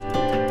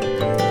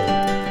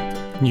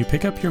You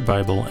pick up your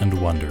Bible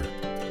and wonder,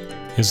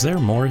 is there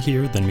more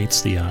here than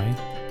meets the eye?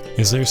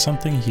 Is there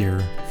something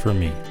here for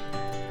me?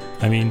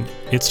 I mean,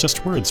 it's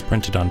just words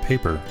printed on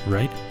paper,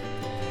 right?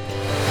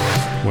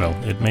 Well,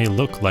 it may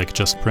look like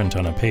just print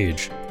on a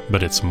page,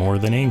 but it's more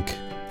than ink.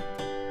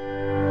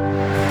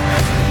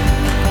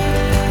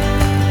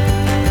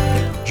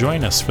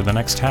 Join us for the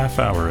next half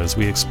hour as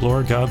we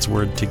explore God's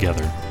Word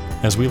together,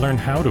 as we learn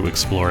how to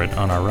explore it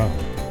on our own,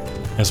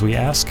 as we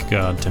ask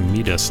God to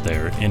meet us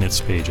there in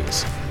its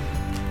pages.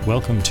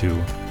 Welcome to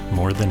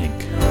More Than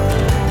Ink.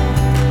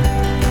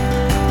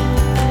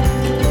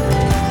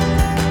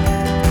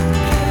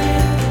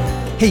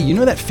 Hey, you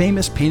know that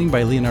famous painting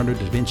by Leonardo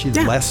da Vinci,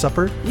 The Last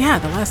Supper? Yeah,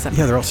 The Last Supper.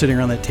 Yeah, they're all sitting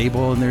around that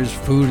table, and there's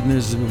food, and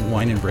there's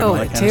wine and bread. Oh, and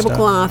all a that kind of stuff.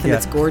 tablecloth, and Yeah.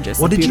 it's gorgeous.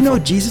 Well, It's did you know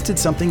beautiful. Jesus did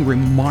something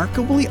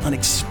remarkably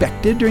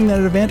unexpected during that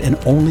event, and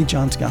only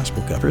John's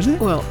Gospel covers it?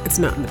 Well, it's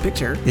not in the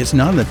picture. It's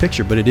not in the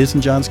picture, but it is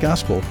in John's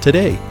Gospel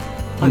today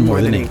on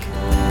More Than Ink.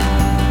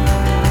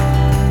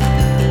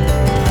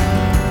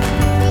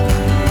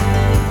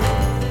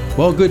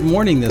 Well, good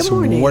morning this Good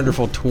morning.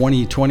 wonderful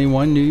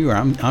 2021 New Year.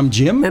 I'm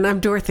Jim. And I'm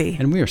Dorothy.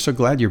 And we are so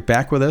glad you're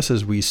back with us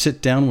as we sit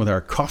down with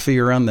our coffee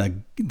around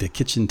the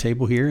kitchen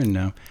table here.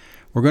 And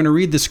we're going to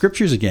read the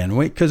scriptures again.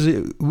 Because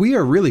we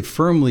are really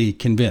firmly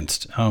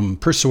convinced,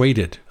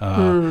 persuaded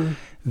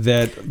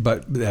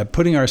that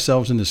putting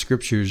ourselves in the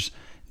scriptures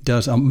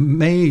does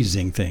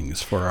amazing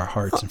things for our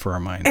hearts and for our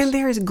minds. And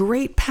there is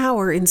great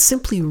power in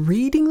simply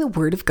reading the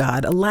Word of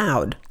God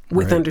aloud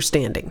with Right.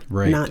 understanding.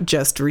 Right. Not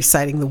just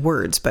reciting the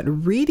words, but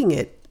reading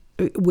it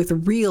with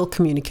real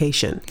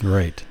communication.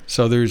 Right.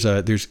 So there's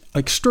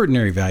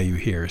extraordinary value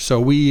here. So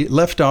we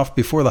left off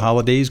before the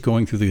holidays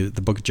going through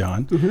the book of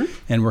John,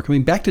 and we're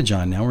coming back to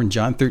John now. We're in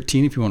John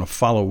 13 if you want to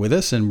follow with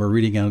us, and we're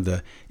reading out of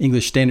the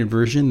English Standard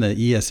Version, the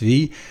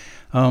ESV.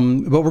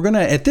 But we're going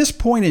to, at this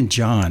point in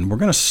John, we're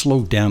going to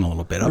slow down a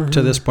little bit. Up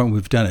to this point,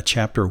 we've done a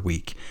chapter a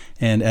week.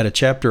 And at a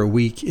chapter a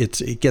week,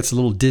 it gets a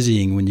little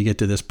dizzying when you get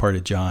to this part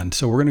of John.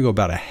 So we're going to go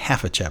about a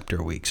half a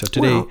chapter a week. So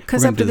today,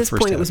 because up to this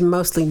point, it was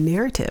mostly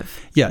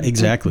narrative. Yeah,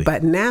 exactly.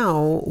 But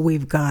now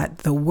we've got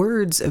the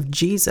words of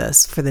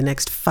Jesus for the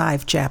next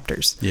 5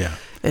 chapters. Yeah.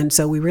 And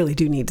so we really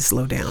do need to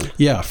slow down.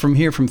 Yeah, from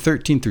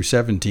 13 through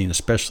 17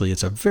 especially,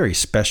 it's a very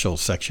special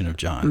section of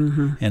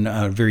John and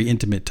a very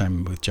intimate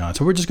time with John.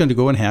 So we're just going to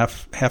go in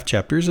half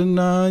chapters, and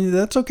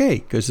that's okay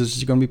because this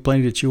is going to be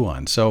plenty to chew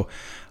on. So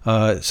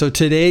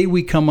today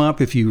we come up,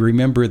 if you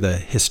remember the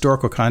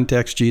historical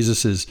context,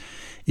 Jesus is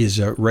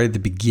right at the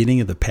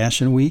beginning of the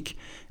Passion Week.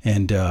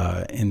 And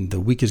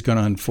the week is going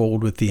to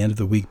unfold with the end of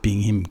the week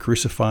being him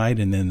crucified,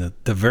 and then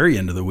the very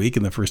end of the week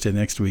and the first day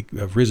next week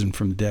risen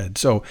from the dead.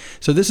 So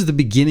this is the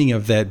beginning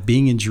of that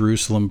being in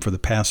Jerusalem for the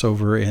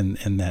Passover and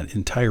that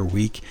entire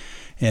week.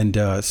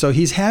 And so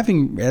he's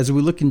having, as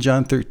we look in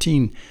John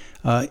 13,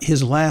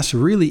 his last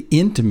really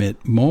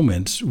intimate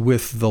moments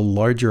with the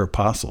larger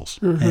apostles.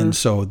 And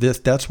so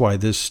that's why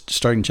this,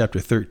 starting chapter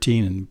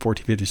 13 and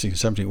 14, 15, 16,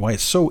 17, why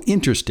it's so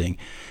interesting,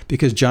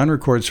 because John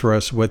records for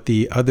us what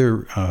the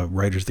other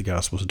writers of the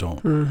Gospels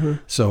don't.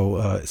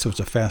 So it's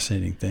a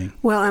fascinating thing.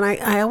 Well, and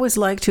I always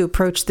like to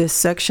approach this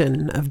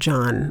section of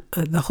John,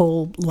 the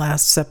whole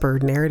Last Supper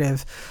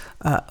narrative,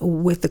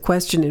 with the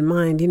question in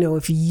mind,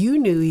 if you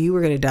knew you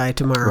were going to die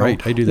tomorrow,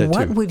 right, I do that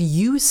what too. would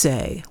you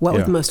say? What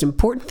were the most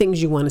important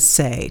things you want to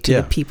say to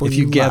the people if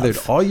you love? gathered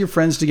all your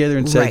friends together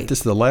and said, Right. this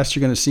is the last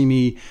you're going to see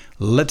me,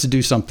 let's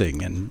do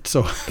something. And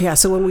so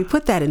So when we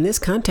put that in this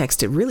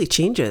context, it really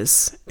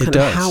changes It kind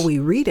does. of how we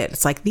read it.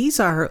 It's like these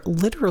are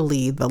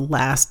literally the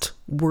last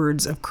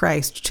words of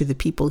Christ to the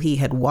people he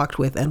had walked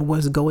with and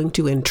was going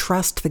to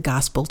entrust the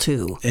gospel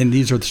to. And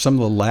these are some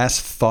of the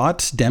last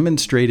thoughts,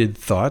 demonstrated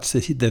thoughts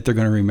that they're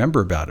going to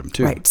remember about him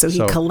too. Right. So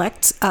he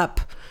collects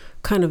up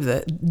kind of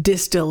the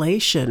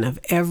distillation of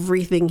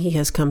everything he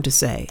has come to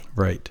say.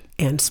 Right.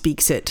 And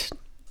speaks it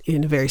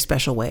in a very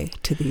special way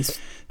to these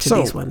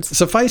ones.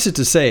 Suffice it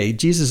to say,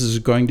 Jesus is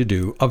going to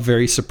do a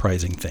very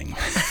surprising thing.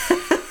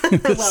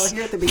 Well,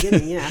 here at the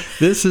beginning, yeah.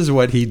 This is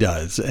what he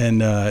does.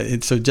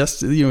 And so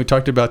just, we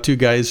talked about 2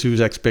 guys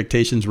whose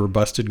expectations were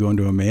busted going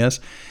to Emmaus.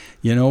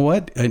 You know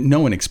what?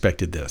 No one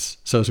expected this.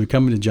 So as we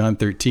come into John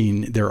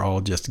 13, they're all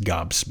just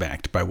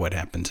gobsmacked by what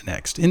happens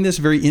next in this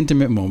very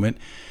intimate moment.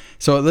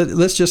 So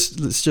let's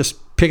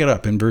just pick it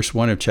up in verse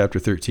 1 of chapter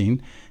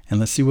 13, and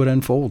let's see what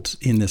unfolds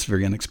in this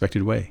very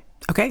unexpected way.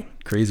 Okay.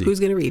 Crazy. Who's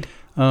going to read?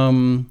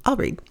 I'll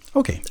read.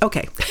 Okay.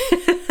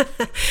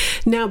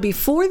 Now,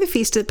 before the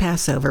feast of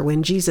Passover,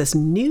 when Jesus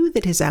knew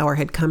that his hour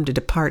had come to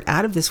depart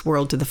out of this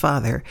world to the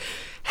Father,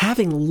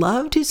 having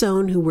loved his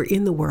own who were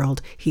in the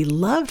world, he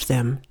loved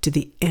them to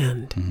the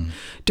end.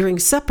 During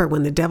supper,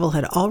 when the devil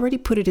had already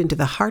put it into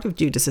the heart of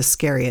Judas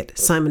Iscariot,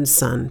 Simon's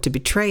son, to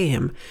betray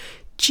him,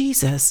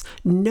 Jesus,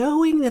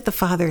 knowing that the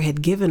Father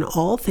had given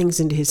all things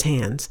into his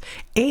hands,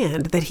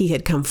 and that he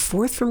had come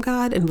forth from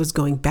God and was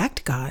going back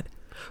to God,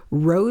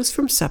 rose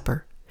from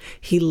supper.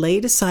 He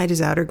laid aside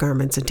his outer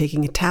garments, and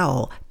taking a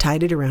towel,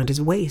 tied it around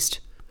his waist.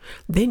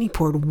 Then he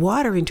poured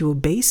water into a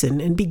basin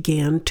and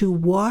began to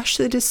wash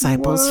the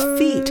disciples'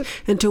 feet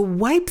and to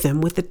wipe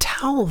them with the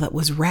towel that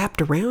was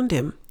wrapped around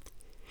him.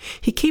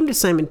 He came to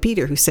Simon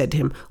Peter, who said to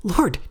him,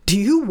 "Lord, do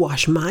you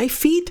wash my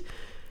feet?"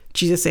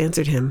 Jesus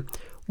answered him,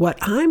 "What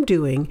I'm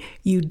doing,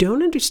 you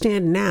don't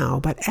understand now,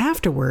 but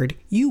afterward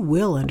you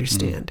will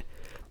understand."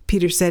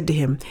 Peter said to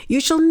him,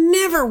 "You shall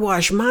never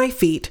wash my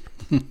feet."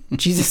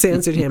 Jesus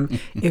answered him,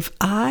 "If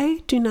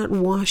I do not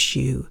wash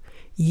you,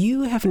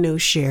 you have no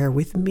share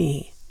with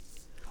me."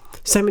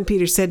 Simon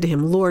Peter said to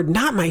him, "Lord,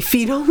 not my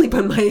feet only,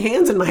 but my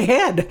hands and my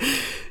head."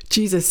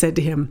 Jesus said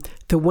to him,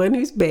 "The one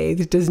who's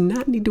bathed does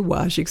not need to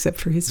wash except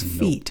for his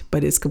feet,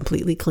 but is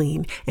completely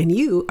clean. And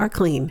you are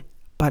clean,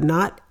 but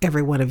not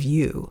every one of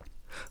you."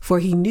 For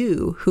he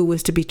knew who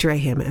was to betray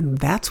him, and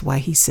that's why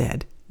he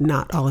said,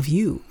 "Not all of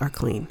you are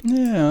clean."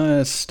 Yeah,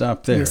 let's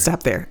stop there.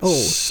 Stop there. Oh.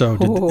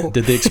 So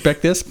did they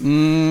expect this?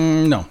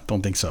 No,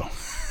 don't think so.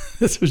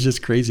 This was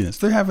just craziness.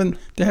 They're having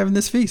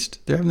this feast.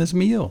 They're having this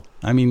meal.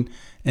 I mean,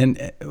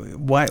 and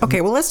why? Okay,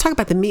 well, let's talk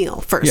about the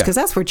meal first, because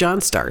that's where John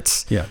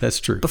starts. Yeah, that's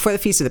true. Before the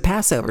Feast of the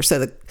Passover.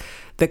 So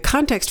the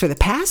context for the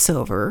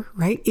Passover,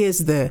 right,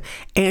 is the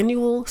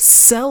annual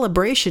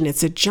celebration.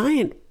 It's a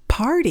giant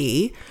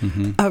party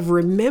of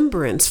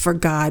remembrance for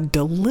God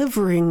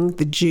delivering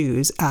the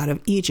Jews out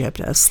of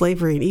Egypt, out of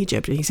slavery in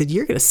Egypt. And he said,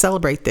 you're going to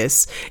celebrate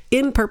this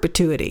in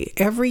perpetuity.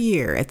 Every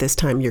year at this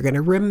time, you're going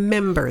to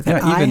remember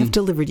that I have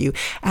delivered you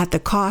at the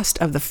cost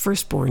of the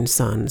firstborn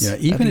sons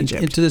of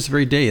Egypt. To this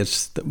very day,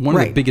 it's one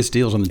of the biggest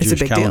deals on the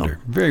Jewish calendar.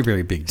 Deal. Very,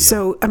 very big deal.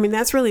 So, I mean,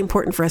 that's really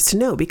important for us to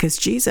know, because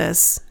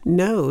Jesus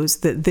knows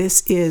that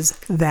this is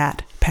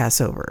that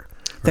Passover,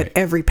 that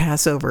every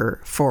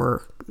Passover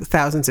for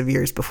thousands of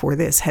years before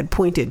this had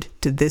pointed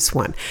to this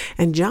one.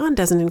 And John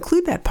doesn't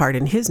include that part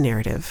in his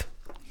narrative.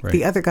 Right.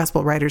 The other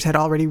gospel writers had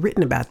already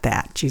written about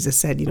that. Jesus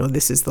said,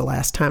 this is the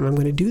last time I'm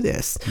going to do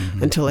this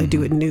until I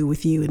do it new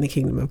with you in the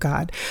kingdom of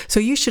God. So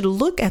you should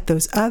look at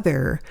those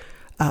other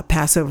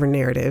Passover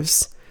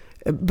narratives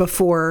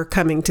before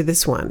coming to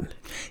this one.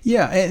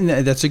 Yeah, and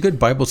that's a good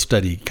Bible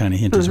study kind of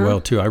hint as well,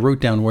 too. I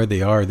wrote down where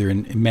they are. They're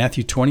in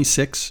Matthew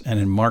 26 and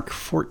in Mark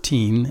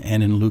 14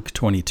 and in Luke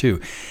 22.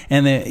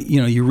 And,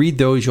 you read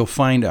those, you'll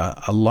find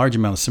a large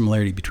amount of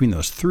similarity between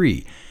those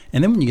three.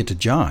 And then when you get to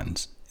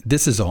John's,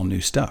 this is all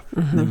new stuff.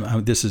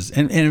 This is,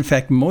 and in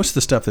fact, most of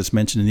the stuff that's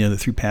mentioned in the other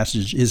three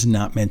passages is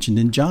not mentioned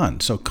in John.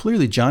 So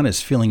clearly, John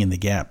is filling in the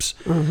gaps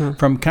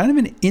from kind of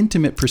an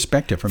intimate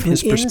perspective, from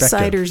his perspective,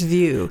 insider's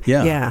view.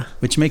 Yeah,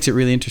 which makes it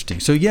really interesting.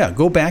 So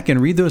go back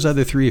and read those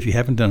other three if you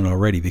haven't done it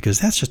already,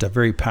 because that's just a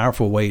very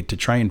powerful way to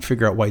try and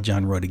figure out why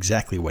John wrote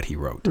exactly what he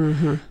wrote.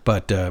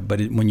 But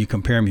when you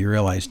compare them, you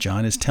realize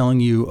John is telling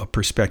you a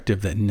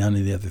perspective that none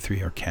of the other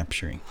three are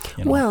capturing.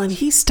 Well, and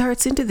he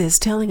starts into this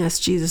telling us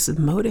Jesus'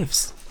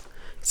 motives.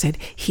 Said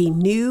he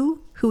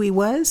knew who he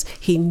was.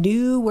 He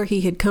knew where he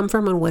had come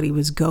from and what he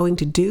was going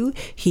to do.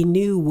 He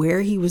knew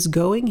where he was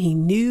going. He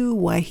knew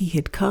why he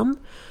had come.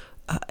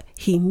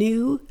 He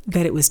knew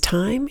that it was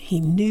time. He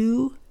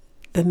knew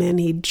the men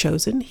he'd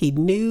chosen. He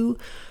knew.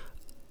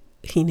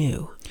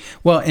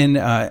 Well, and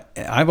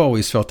I've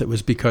always felt it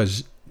was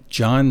because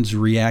John's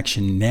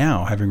reaction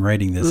now, having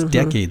writing this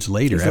decades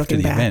later after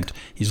the event,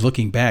 he's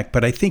looking back.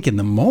 But I think in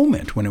the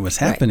moment when it was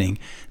happening,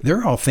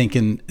 they're all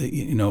thinking,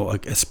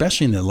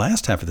 especially in the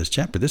last half of this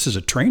chapter, this is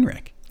a train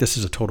wreck. This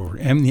is a total,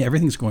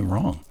 everything's going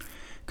wrong.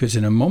 Because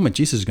in a moment,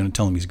 Jesus is going to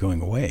tell him he's going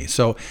away.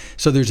 So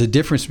there's a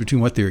difference between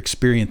what they're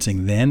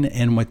experiencing then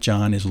and what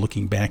John is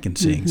looking back and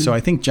seeing. So I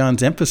think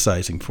John's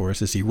emphasizing for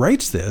us as he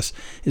writes this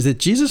is that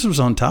Jesus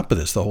was on top of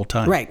this the whole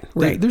time. Right.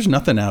 There's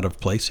nothing out of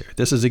place here.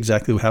 This is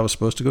exactly how it's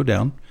supposed to go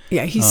down.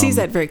 Yeah, he sees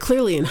that very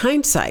clearly in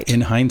hindsight.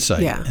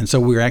 Yeah. And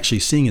so we're actually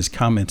seeing his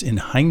comments in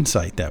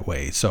hindsight that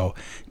way. So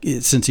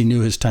since he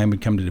knew his time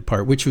had come to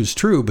depart, which was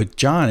true, but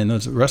John and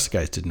the rest of the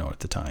guys didn't know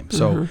at the time.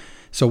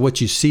 So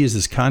what you see is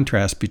this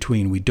contrast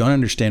between we don't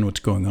understand what's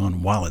going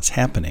on while it's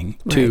happening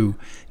to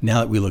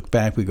now that we look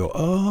back, we go,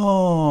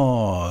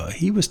 oh,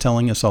 he was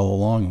telling us all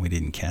along and we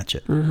didn't catch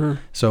it.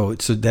 So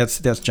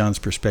that's John's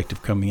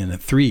perspective coming in at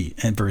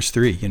verse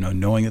 3,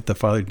 knowing that the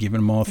Father had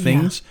given him all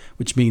things,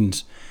 which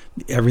means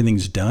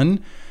everything's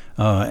done.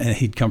 And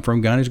he'd come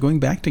from God, he's going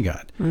back to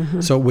God.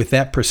 So with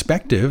that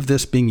perspective,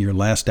 this being your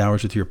last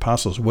hours with your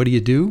apostles, what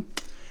do?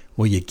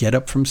 Well, you get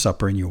up from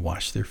supper and you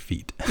wash their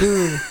feet.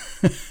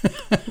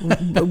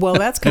 Well,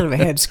 that's kind of a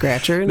head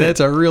scratcher. That's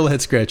a real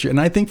head scratcher. And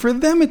I think for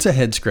them it's a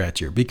head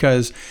scratcher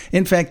because,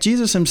 in fact,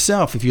 Jesus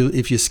himself, if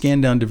you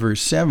scan down to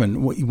verse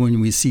 7,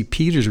 when we see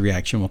Peter's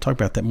reaction, we'll talk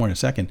about that more in a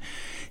second,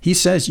 he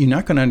says, you're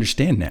not going to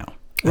understand now.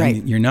 Right. I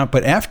mean, you're not,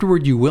 but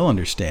afterward you will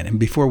understand. And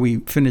before we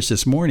finish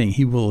this morning,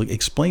 he will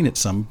explain it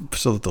some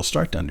so that they'll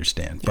start to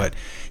understand. Yeah. But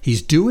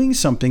he's doing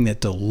something that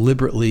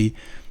deliberately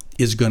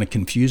is going to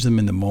confuse them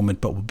in the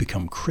moment, but will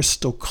become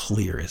crystal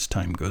clear as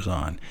time goes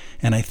on.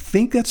 And I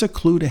think that's a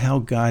clue to how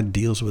God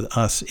deals with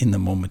us in the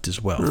moment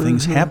as well.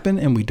 Things happen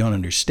and we don't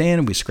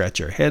understand. We scratch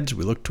our heads.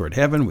 We look toward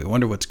heaven. We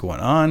wonder what's going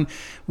on.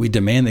 We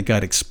demand that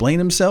God explain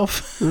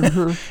himself.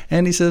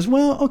 And he says,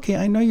 well, okay,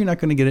 I know you're not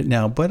going to get it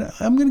now, but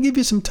I'm going to give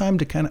you some time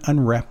to kind of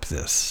unwrap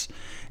this.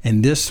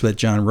 And this that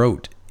John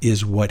wrote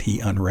is what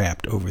he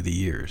unwrapped over the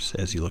years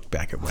as you look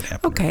back at what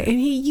happened. Okay, and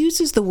he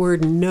uses the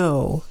word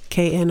know,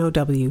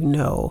 K-N-O-W,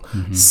 know,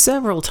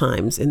 several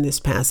times in this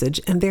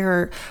passage.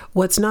 And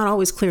what's not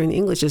always clear in the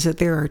English is that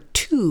there are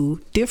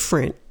two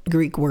different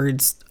Greek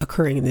words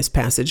occurring in this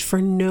passage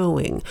for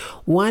knowing.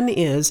 One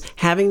is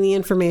having the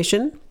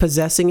information,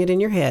 possessing it in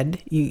your head.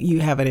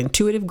 You have an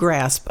intuitive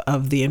grasp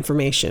of the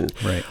information.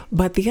 Right.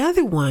 But the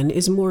other one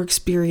is more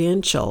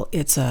experiential.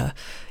 It's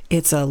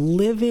a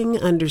living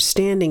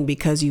understanding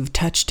because you've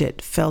touched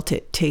it, felt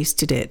it,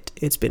 tasted it.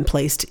 It's been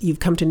placed. You've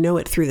come to know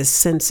it through the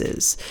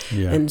senses.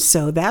 Yeah. And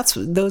so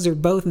those are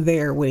both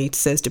there when he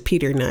says to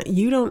Peter, now,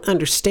 you don't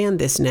understand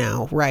this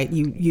now, right?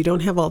 You don't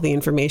have all the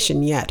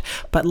information yet.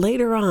 But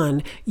later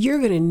on, you're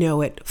going to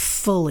know it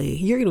fully.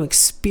 You're going to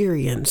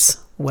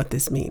experience what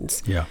this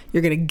means. Yeah.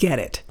 You're going to get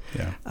it.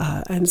 Yeah.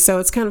 And so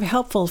it's kind of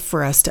helpful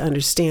for us to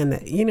understand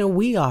that,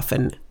 we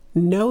often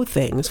know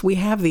things. We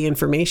have the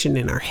information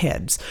in our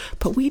heads,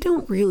 but we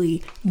don't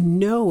really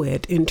know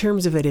it in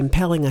terms of it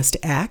impelling us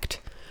to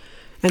act.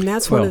 And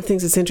that's one of the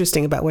things that's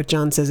interesting about what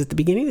John says at the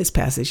beginning of this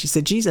passage. He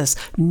said, Jesus,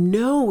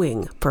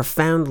 knowing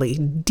profoundly,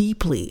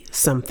 deeply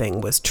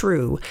something was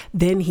true,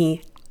 then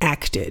he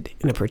acted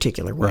in a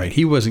particular way. Right.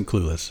 He wasn't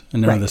clueless,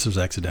 and none of this was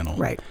accidental.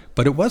 Right.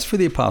 But it was for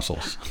the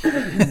apostles.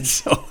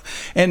 So,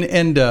 and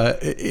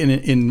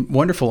in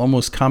wonderful,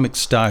 almost comic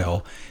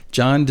style,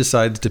 John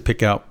decides to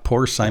pick out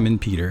poor Simon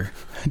Peter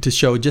to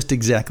show just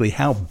exactly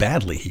how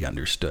badly he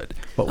understood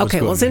what was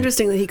going on. It's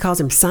interesting that he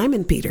calls him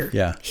Simon Peter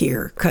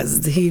here,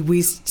 because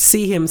we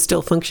see him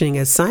still functioning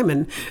as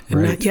Simon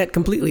and not yet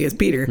completely as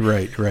Peter.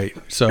 Right.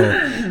 So,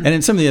 and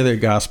in some of the other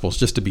Gospels,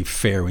 just to be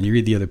fair, when you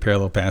read the other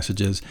parallel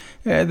passages,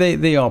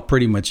 they all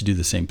pretty much do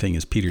the same thing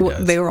as Peter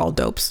does. They were all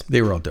dopes.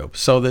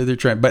 So they're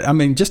trying, but I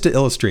mean, just to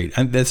illustrate,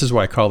 and this is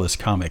why I call this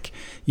comic,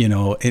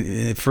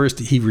 at first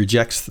he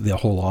rejects the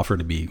whole offer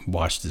to be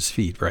washed his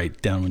feet, right?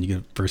 Down when you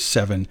get verse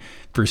 7,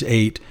 verse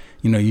 8,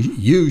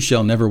 you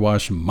shall never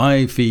wash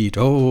my feet.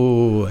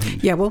 Oh.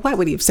 Yeah, well, why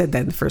would he have said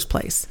that in the first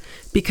place?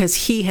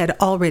 Because he had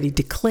already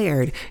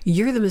declared,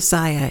 you're the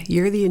Messiah,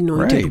 you're the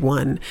anointed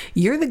one,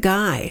 you're the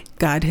guy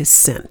God has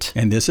sent.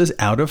 And this is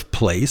out of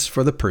place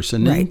for the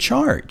person in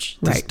charge.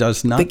 This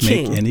does not make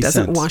any sense. The king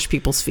doesn't wash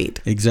people's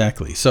feet.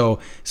 Exactly. So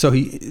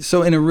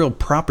in a real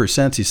proper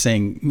sense, he's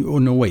saying, oh,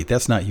 no, wait,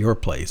 that's not your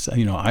place.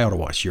 I ought to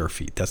wash your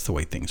feet. That's the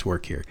way things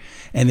work here.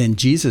 And then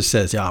Jesus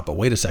says, yeah, but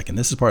wait a second,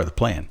 this is part of the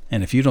plan.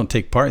 And if you don't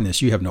take part in this,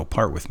 you have no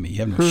part with me. You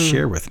have no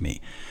share with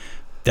me.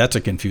 That's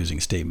a confusing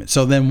statement.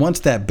 So then once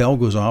that bell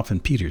goes off in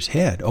Peter's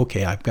head,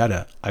 okay, I've got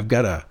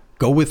to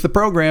go with the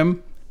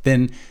program.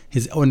 Then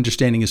his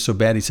understanding is so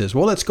bad, he says,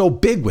 well, let's go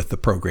big with the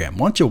program.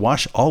 Why don't you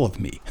wash all of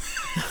me?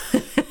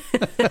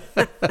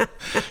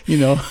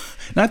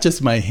 Not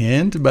just my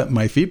hand, but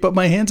my feet, but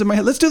my hands and my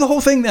head. Let's do the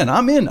whole thing then.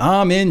 I'm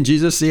in.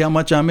 Jesus, see how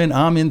much I'm in.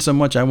 I'm in so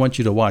much. I want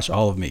you to wash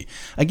all of me.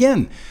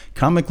 Again,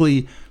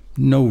 comically,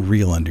 no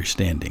real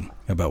understanding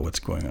about what's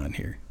going on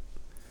here.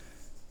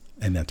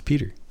 And that's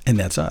Peter. And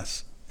that's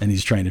us. And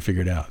he's trying to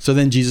figure it out. So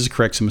then Jesus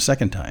corrects him a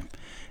second time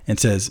and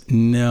says,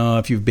 no,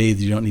 if you've bathed,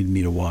 you don't need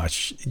me to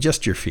wash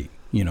just your feet,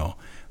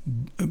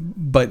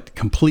 But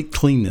complete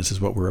cleanness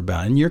is what we're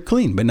about. And you're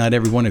clean, but not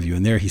every one of you.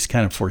 And there he's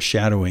kind of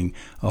foreshadowing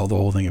the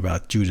whole thing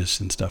about Judas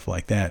and stuff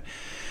like that.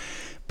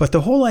 But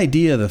the whole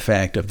idea of the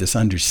fact of this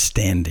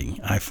understanding,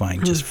 I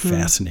find just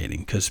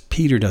fascinating, because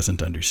Peter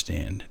doesn't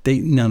understand.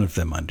 None of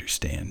them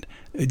understand.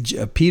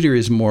 Peter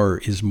is more,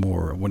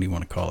 what do you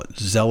want to call it,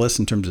 zealous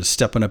in terms of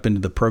stepping up into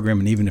the program.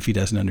 And even if he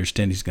doesn't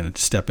understand, he's going to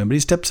step in. But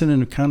he steps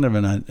in kind of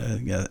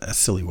a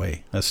silly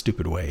way, a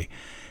stupid way.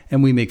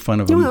 And we make fun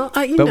of him. But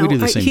we do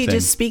the same thing. He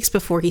just speaks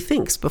before he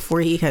thinks,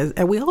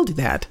 and we all do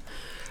that.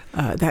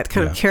 That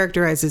kind of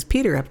characterizes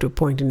Peter up to a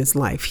point in his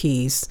life.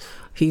 He's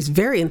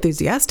very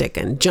enthusiastic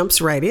and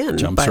jumps right in,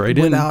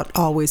 without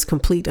always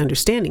complete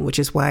understanding, which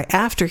is why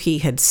after he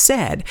had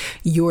said,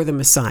 you're the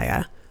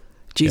Messiah,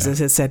 Jesus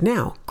had said,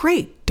 now,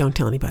 great, don't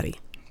tell anybody.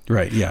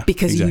 Right, yeah.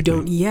 Because you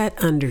don't yet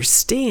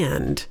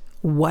understand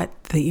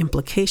what the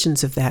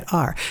implications of that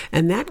are.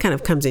 And that kind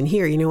of comes in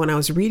here. When I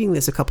was reading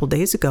this a couple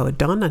days ago, it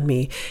dawned on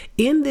me,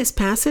 in this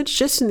passage,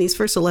 just in these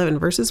first 11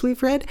 verses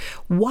we've read,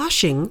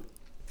 washing,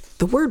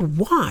 the word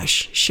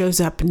wash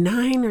shows up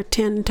 9 or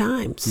 10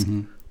 times,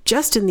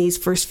 just in these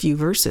first few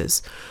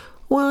verses.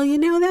 Well,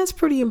 that's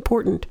pretty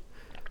important.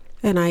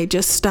 And I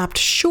just stopped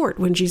short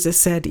when Jesus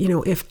said,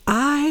 if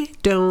I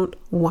don't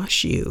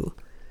wash you,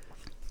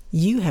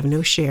 you have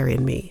no share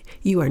in me.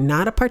 You are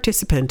not a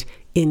participant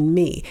in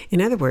me.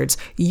 In other words,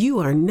 you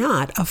are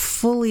not a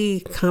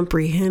fully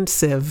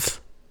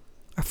comprehensive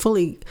a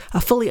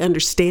fully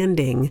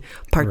understanding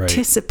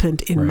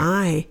participant in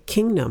my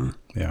kingdom.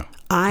 Yeah.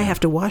 I have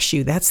to wash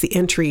you. That's the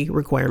entry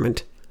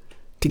requirement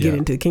to get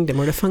into the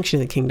kingdom or to function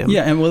in the kingdom.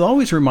 Yeah, and we'll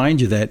always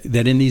remind you that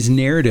in these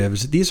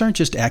narratives, these aren't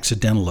just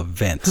accidental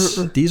events.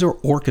 These are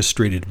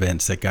orchestrated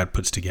events that God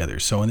puts together.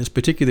 So in this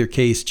particular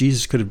case,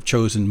 Jesus could have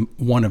chosen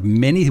one of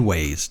many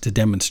ways to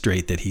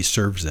demonstrate that he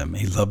serves them,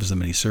 he loves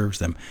them, and he serves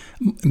them.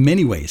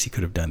 Many ways he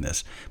could have done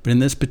this. But in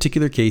this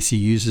particular case, he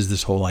uses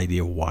this whole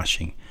idea of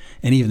washing.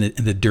 And even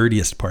the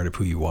dirtiest part of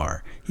who you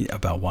are,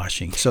 about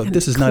washing. So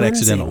this is not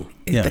accidental.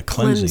 Yeah, the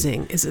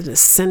cleansing is an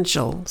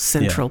essential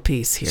central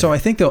piece here. So I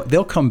think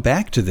they'll come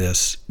back to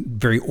this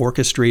very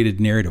orchestrated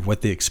narrative,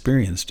 what they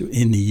experienced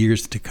in the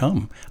years to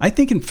come. I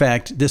think, in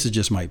fact, this is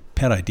just my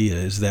pet idea,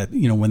 is that,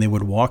 when they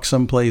would walk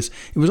someplace,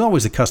 it was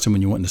always a custom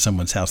when you went into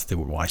someone's house that they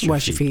would wash your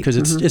feet. Because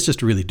it's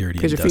just really dirty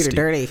and dusty. Because your feet are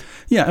dirty.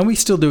 Yeah, and we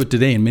still do it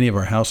today in many of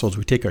our households.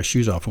 We take our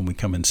shoes off when we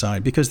come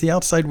inside because the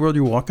outside world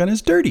you walk on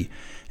is dirty.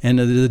 And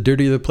the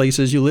dirtier the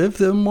places you live,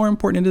 the more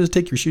important it is to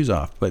take your shoes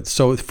off. But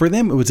so for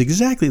them, it was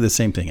exactly the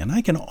same thing. And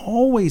I can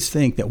always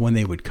think that when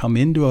they would come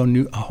into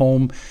a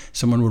home,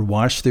 someone would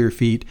wash their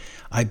feet.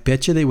 I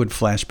bet you they would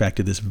flash back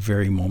to this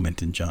very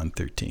moment in John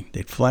 13.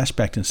 They'd flash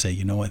back and say,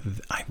 you know what?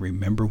 I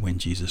remember when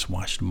Jesus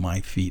washed my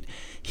feet.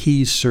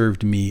 He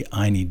served me.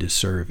 I need to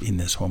serve in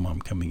this home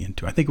I'm coming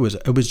into. I think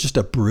it was just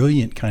a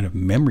brilliant kind of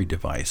memory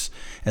device,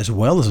 as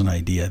well as an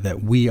idea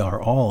that we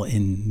are all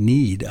in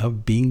need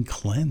of being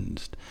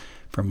cleansed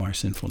from our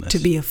sinfulness. To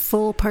be a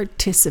full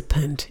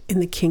participant in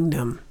the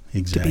kingdom.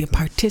 Exactly. To be a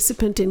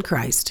participant in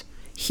Christ.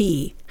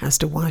 He has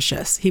to wash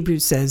us.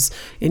 Hebrews says,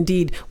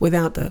 indeed,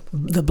 without the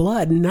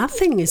blood,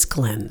 nothing is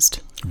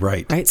cleansed.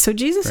 Right. So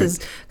Jesus is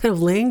kind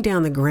of laying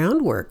down the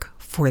groundwork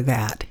for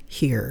that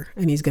here.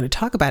 And he's going to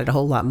talk about it a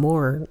whole lot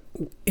more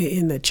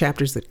in the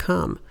chapters that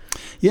come.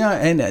 Yeah,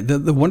 and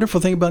the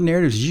wonderful thing about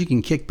narratives is you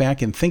can kick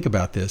back and think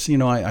about this.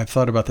 I've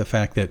thought about the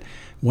fact that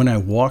when I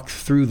walk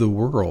through the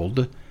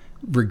world,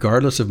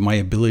 regardless of my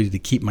ability to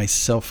keep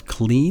myself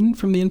clean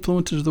from the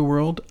influences of the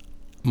world,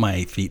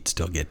 my feet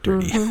still get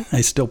dirty. I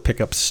still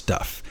pick up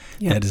stuff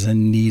that is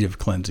in need of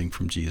cleansing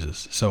from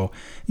Jesus. So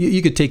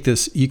you could take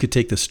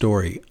this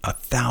story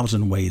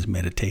 1,000 ways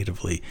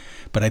meditatively,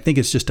 but I think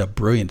it's just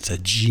it's a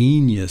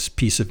genius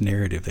piece of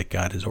narrative that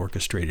God has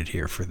orchestrated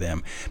here for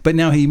them. But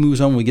now he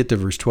moves on when we get to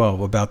verse 12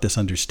 about this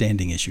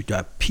understanding issue.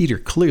 Peter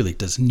clearly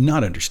does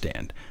not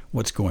understand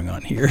what's going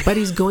on here. But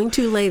he's going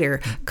to later,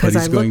 because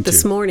I looked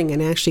this morning,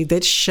 and actually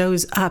that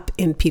shows up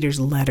in Peter's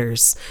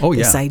letters. Oh,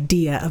 yeah. This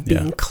idea of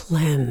being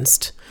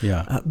cleansed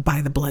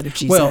by the blood of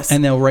Jesus. Well,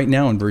 and now right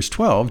now in verse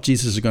 12,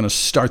 Jesus is going to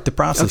start the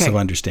process of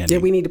understanding.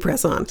 Yeah, we need to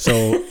press on.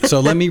 So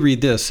let me read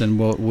this, and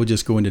we'll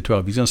just go into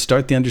 12. He's going to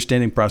start the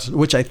understanding process,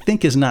 which I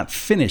think is not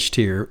finished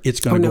here.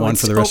 It's going to go on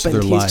for the rest of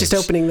their lives. He's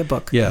just opening the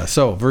book. Yeah,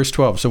 so verse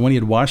 12. So when he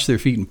had washed their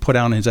feet and put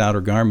on his outer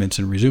garments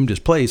and resumed his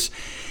place,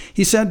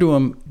 he said to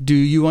him, "Do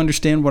you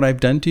understand what I've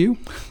done to you?"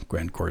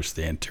 And of course,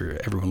 the answer,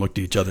 everyone looked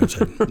at each other and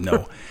said,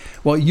 "No."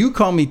 "Well, you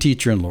call me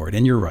teacher and Lord,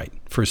 and you're right,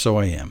 for so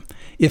I am.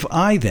 If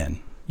I then,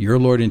 your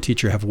Lord and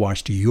teacher, have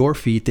washed your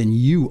feet, then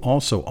you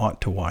also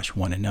ought to wash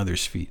one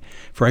another's feet.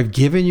 For I've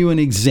given you an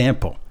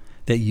example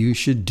that you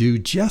should do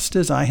just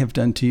as I have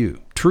done to you.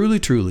 Truly,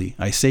 truly,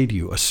 I say to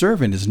you, a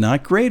servant is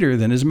not greater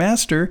than his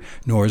master,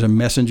 nor is a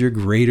messenger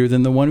greater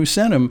than the one who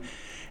sent him.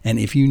 And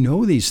if you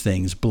know these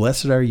things,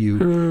 blessed are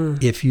you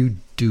if you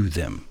do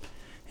them.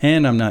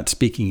 And I'm not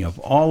speaking of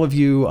all of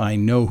you. I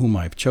know whom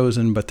I've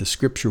chosen, but the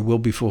scripture will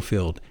be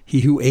fulfilled.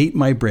 He who ate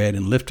my bread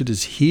and lifted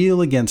his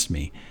heel against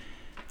me.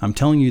 I'm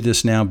telling you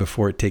this now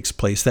before it takes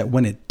place, that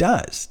when it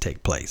does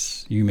take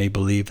place, you may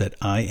believe that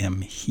I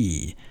am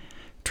he.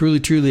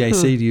 Truly, truly, I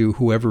say to you,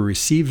 whoever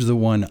receives the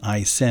one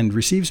I send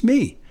receives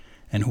me,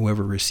 and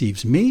whoever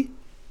receives me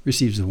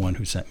receives the one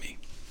who sent me.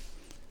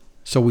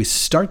 So we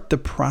start the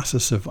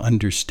process of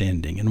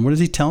understanding. And what is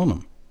he telling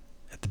them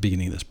at the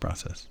beginning of this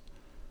process?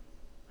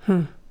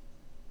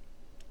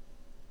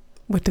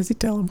 What does he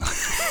tell them?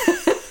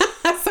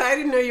 I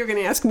didn't know you were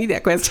going to ask me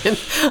that question.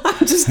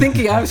 I'm just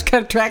thinking, I was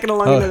kind of tracking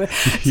along.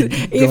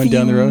 If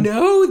you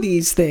know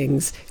these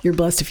things, you're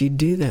blessed if you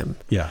do them.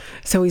 Yeah.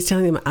 So he's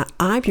telling them,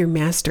 I'm your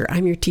master,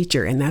 I'm your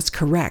teacher, and that's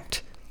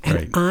correct.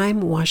 And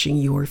I'm washing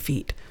your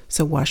feet.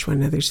 So wash one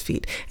another's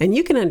feet. And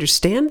you can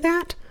understand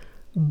that,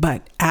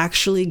 but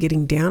actually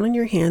getting down on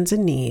your hands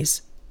and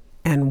knees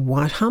and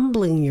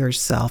humbling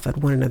yourself at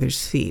one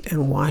another's feet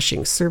and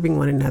washing, serving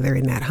one another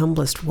in that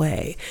humblest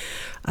way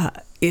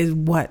is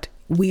what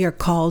we are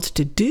called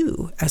to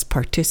do as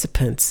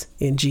participants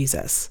in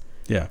Jesus.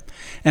 Yeah.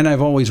 And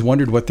I've always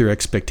wondered what their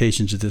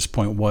expectations at this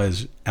point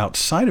was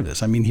outside of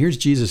this. I mean, here's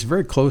Jesus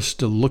very close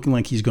to looking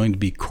like he's going to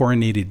be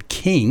coronated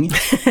king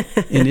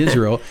in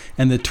Israel,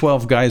 and the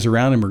 12 guys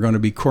around him are going to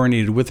be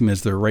coronated with him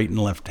as their right and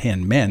left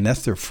hand men.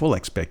 That's their full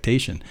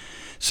expectation.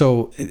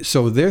 So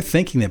they're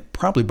thinking that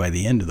probably by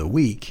the end of the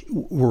week,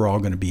 we're all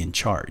going to be in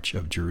charge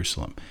of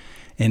Jerusalem.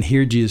 And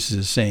here Jesus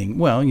is saying,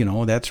 well,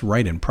 that's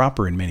right and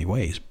proper in many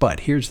ways,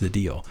 but here's the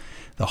deal.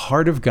 The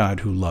heart of God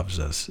who loves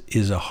us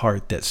is a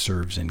heart that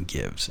serves and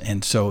gives.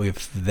 And so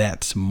if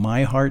that's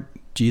my heart,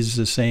 Jesus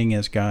is saying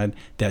as God,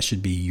 that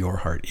should be your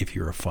heart if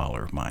you're a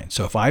follower of mine.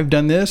 So if I've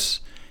done this,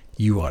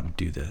 you ought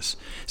to do this.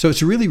 So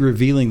it's really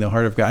revealing the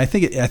heart of God. I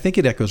think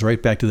it echoes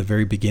right back to the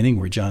very beginning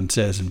where John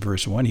says in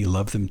verse 1, he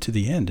loved them to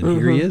the end. And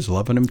here he is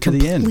loving them to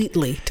the end.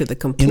 Completely, to the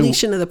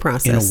completion of the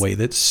process. In a way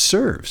that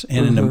serves.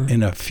 And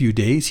in a few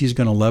days, he's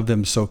going to love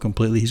them so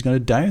completely, he's going to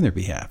die on their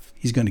behalf.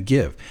 He's going to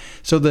give.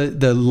 So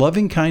the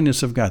loving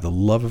kindness of God, the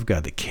love of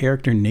God, the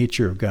character and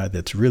nature of God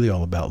that's really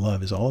all about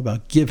love is all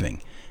about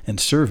giving and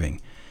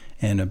serving,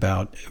 and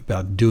about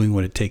doing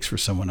what it takes for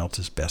someone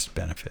else's best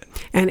benefit.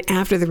 And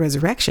after the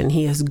resurrection,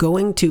 he is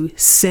going to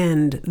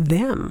send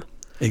them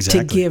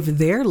to give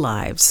their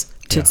lives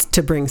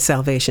to bring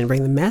salvation,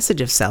 bring the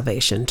message of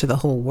salvation to the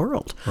whole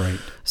world. Right.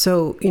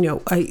 So,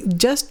 I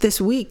just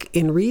this week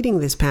in reading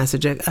this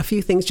passage, a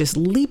few things just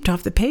leaped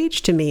off the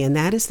page to me, and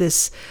that is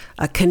this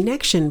a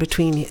connection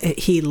between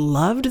he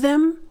loved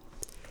them,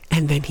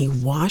 and then he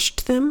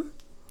washed them,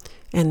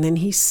 and then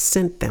he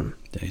sent them.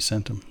 Then he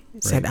sent them.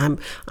 Said,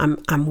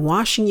 I'm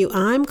washing you,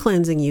 I'm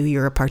cleansing you,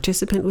 you're a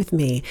participant with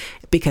me,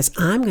 because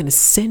I'm going to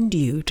send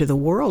you to the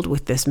world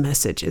with this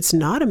message. It's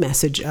not a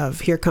message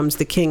of, here comes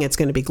the king, it's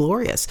going to be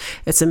glorious.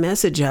 It's a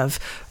message of,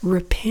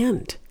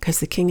 repent, because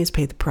the king has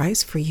paid the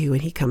price for you,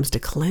 and he comes to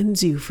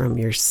cleanse you from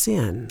your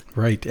sin.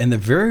 Right, and the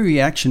very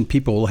reaction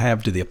people will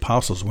have to the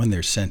apostles when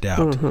they're sent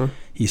out,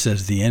 he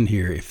says at the end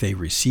here, if they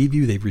receive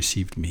you, they've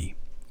received me.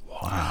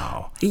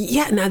 Wow.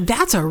 Yeah, now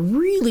that's a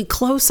really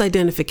close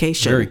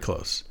identification. Very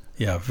close.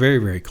 Yeah, very,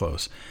 very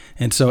close.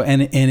 And so,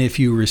 and if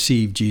you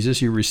receive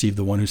Jesus, you receive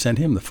the one who sent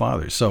him, the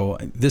Father. So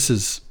this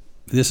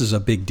is a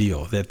big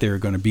deal that they're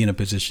going to be in a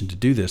position to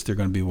do this. They're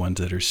going to be ones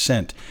that are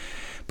sent.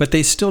 But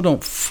they still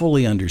don't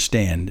fully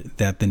understand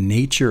that the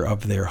nature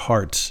of their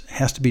hearts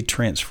has to be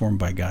transformed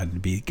by God to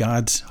be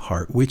God's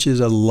heart, which is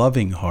a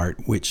loving heart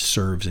which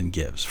serves and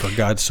gives. For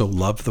God so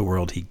loved the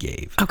world, he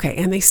gave. Okay,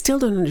 and they still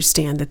don't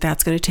understand that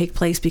that's going to take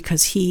place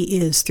because he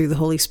is, through the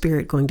Holy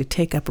Spirit, going to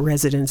take up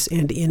residence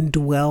and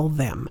indwell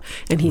them.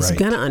 And he's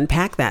going to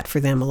unpack that for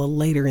them a little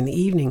later in the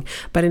evening.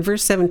 But in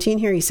verse 17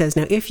 here, he says,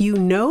 now if you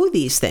know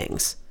these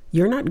things,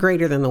 you're not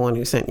greater than the one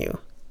who sent you.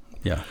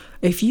 Yeah.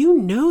 If you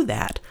know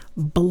that,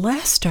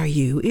 blessed are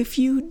you if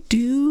you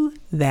do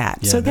that.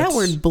 Yeah, so that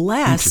word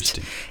blessed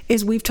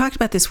is, we've talked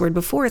about this word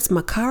before, it's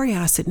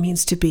makarios. It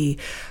means to be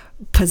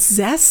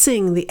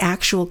possessing the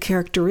actual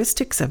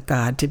characteristics of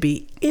God, to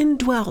be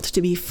indwelt,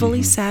 to be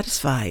fully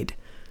satisfied.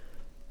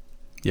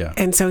 Yeah.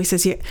 And so he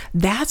says, yeah,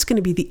 that's going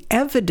to be the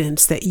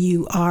evidence that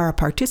you are a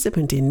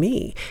participant in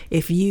me.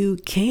 If you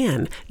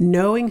can,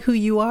 knowing who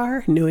you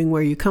are, knowing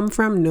where you come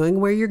from, knowing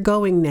where you're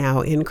going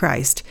now in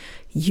Christ,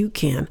 you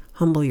can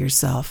humble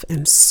yourself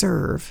and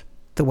serve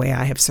the way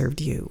I have served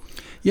you.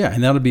 Yeah,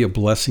 and that'll be a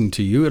blessing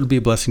to you. It'll be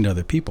a blessing to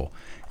other people.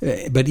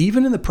 But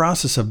even in the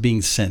process of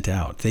being sent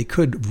out, they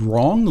could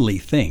wrongly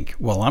think,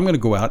 well, I'm going to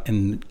go out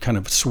and kind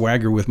of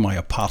swagger with my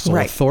apostle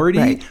authority.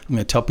 Right. I'm going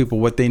to tell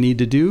people what they need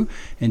to do.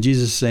 And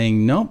Jesus is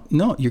saying, no,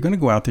 you're going to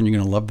go out there and you're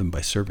going to love them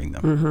by serving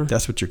them.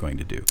 That's what you're going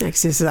to do. He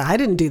says, I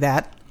didn't do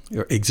that.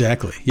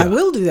 Exactly. Yeah. I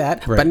will do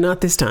that, but not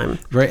this time.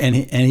 Right. And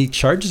he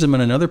charges them in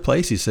another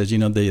place. He says,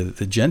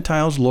 the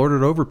Gentiles lord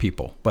it over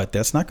people, but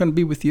that's not going to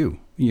be with you.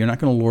 You're not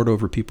going to lord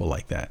over people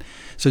like that.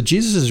 So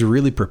Jesus is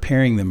really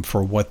preparing them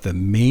for what the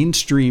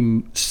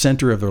mainstream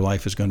center of their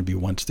life is going to be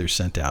once they're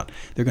sent out.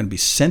 They're going to be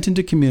sent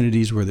into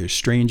communities where there's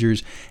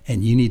strangers,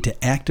 and you need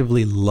to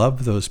actively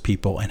love those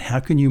people. And how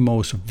can you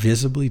most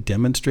visibly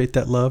demonstrate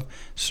that love?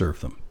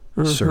 Serve them.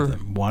 Serve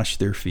them. Wash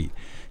their feet.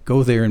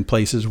 Go there in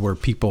places where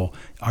people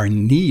are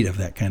in need of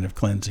that kind of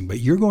cleansing. But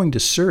you're going to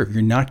serve.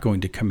 You're not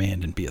going to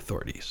command and be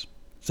authorities.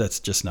 So that's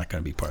just not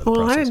going to be part of the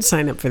process. Well, I didn't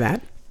sign up for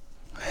that.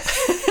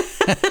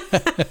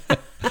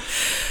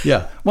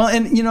 Yeah. Well,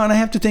 and I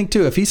have to think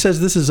too, if he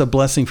says this is a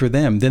blessing for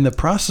them, then the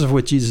process of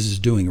what Jesus is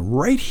doing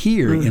right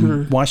here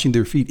in washing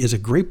their feet is a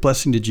great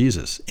blessing to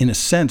Jesus. In a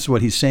sense,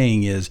 what he's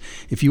saying is,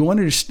 if you want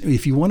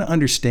to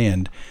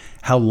understand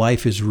how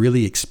life is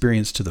really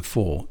experienced to the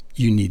full,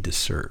 you need to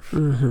serve.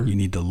 You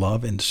need to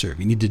love and serve.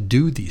 You need to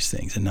do these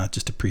things and not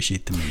just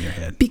appreciate them in your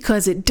head.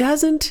 Because it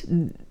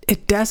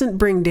doesn't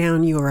bring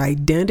down your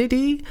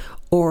identity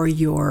or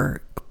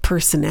your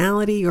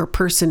personality or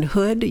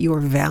personhood. Your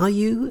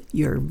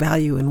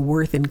value and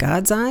worth in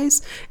God's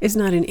eyes is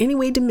not in any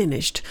way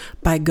diminished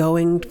by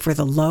going for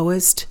the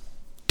lowest,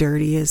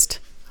 dirtiest,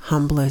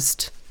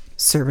 humblest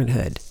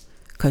servanthood,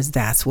 because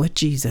that's what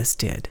Jesus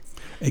did.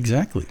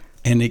 Exactly.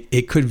 And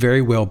it could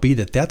very well be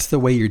that that's the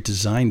way you're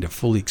designed to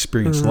fully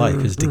experience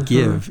life, is to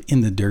give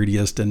in the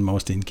dirtiest and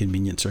most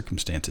inconvenient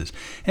circumstances.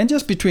 And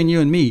just between you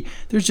and me,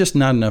 there's just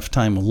not enough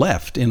time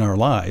left in our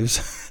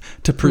lives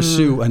to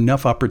pursue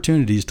enough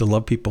opportunities to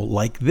love people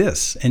like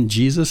this. And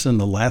Jesus, in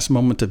the last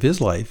moment of his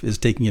life, is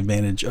taking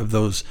advantage of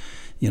those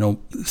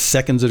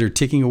seconds that are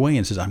ticking away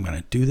and says, I'm going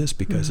to do this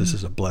because this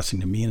is a blessing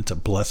to me and it's a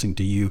blessing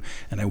to you.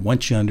 And I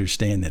want you to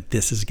understand that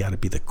this has got to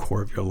be the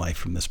core of your life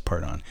from this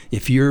part on.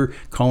 If you're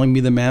calling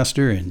me the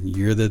master and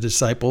you're the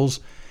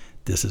disciples,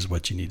 this is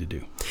what you need to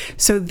do.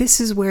 So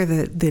this is where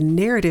the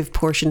narrative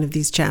portion of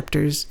these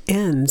chapters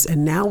ends.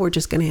 And now we're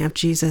just going to have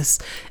Jesus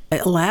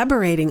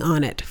elaborating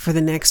on it for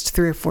the next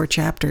 3 or 4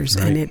 chapters.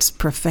 Right. And it's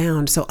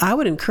profound. So I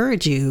would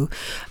encourage you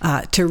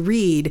to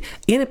read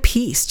in a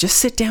piece. Just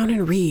sit down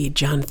and read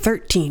John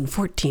 13,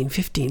 14,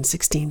 15,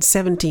 16,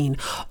 17,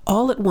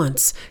 all at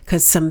once,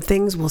 because some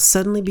things will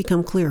suddenly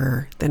become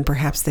clearer than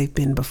perhaps they've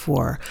been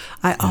before.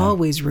 I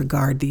always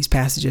regard these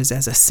passages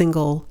as a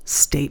single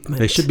statement.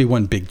 They should be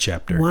one big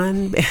chapter.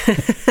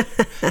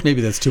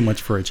 Maybe that's too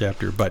much for a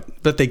chapter,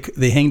 but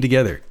they hang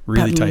together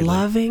really tightly.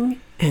 Loving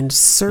and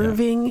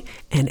serving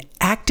and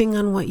acting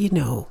on what you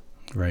know.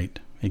 Right,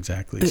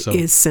 exactly.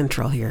 Is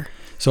central here.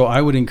 So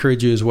I would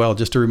encourage you as well,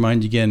 just to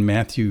remind you again,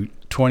 Matthew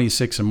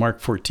 26 and Mark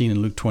 14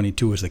 and Luke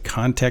 22 is the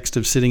context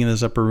of sitting in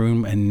this upper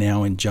room, and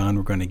now in John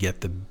we're going to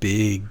get the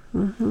big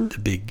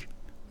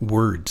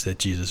words that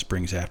Jesus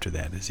brings after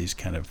that as he's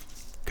kind of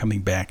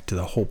coming back to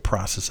the whole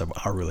process of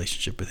our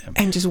relationship with him.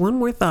 And just one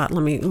more thought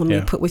let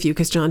me put with you,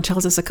 because John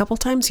tells us a couple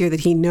times here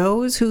that he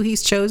knows who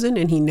he's chosen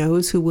and he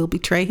knows who will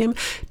betray him.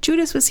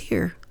 Judas was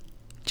here.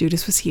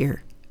 Judas was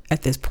here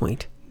at this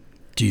point.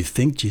 Do you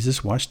think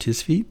Jesus washed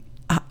his feet?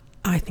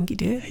 I think he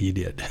did. He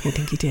did. I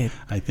think he did.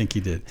 I think he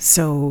did.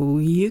 So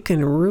you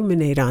can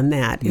ruminate on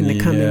that in the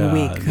coming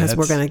week, because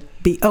we're going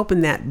to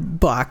open that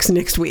box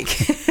next week.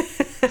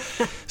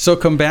 So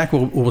come back.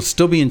 We'll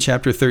still be in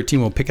chapter 13.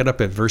 We'll pick it up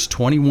at verse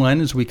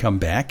 21 as we come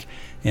back,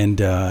 and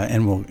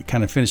we'll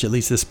kind of finish at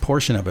least this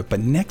portion of it. But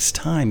next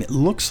time, it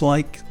looks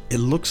like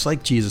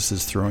Jesus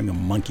is throwing a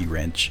monkey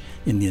wrench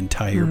in the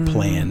entire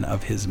plan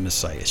of his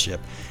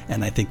messiahship,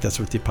 and I think that's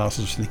what the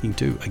apostles are thinking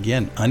too.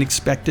 Again,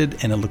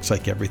 unexpected, and it looks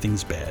like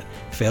everything's bad,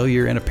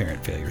 failure and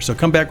apparent failure. So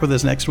come back with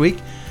us next week.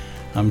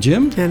 I'm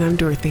Jim. And I'm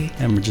Dorothy.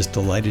 And we're just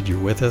delighted you're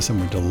with us, and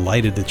we're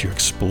delighted that you're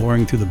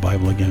exploring through the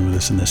Bible again with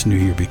us in this new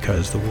year,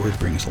 because the Word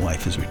brings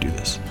life as we do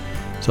this.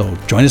 So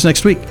join us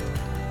next week.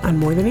 On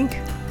More Than Ink.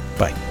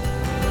 Bye.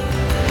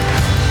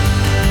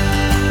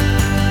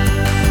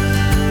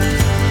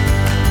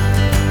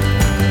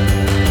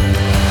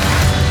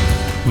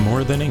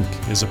 More Than Ink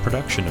is a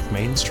production of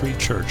Main Street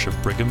Church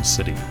of Brigham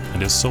City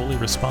and is solely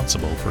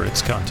responsible for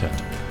its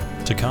content.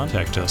 To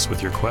contact us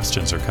with your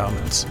questions or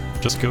comments,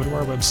 just go to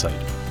our website,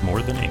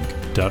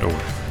 morethanink.org.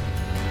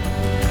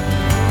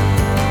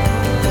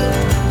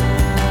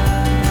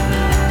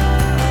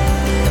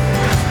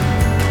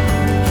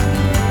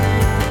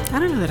 I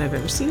don't know that I've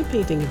ever seen a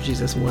painting of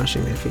Jesus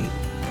washing their feet.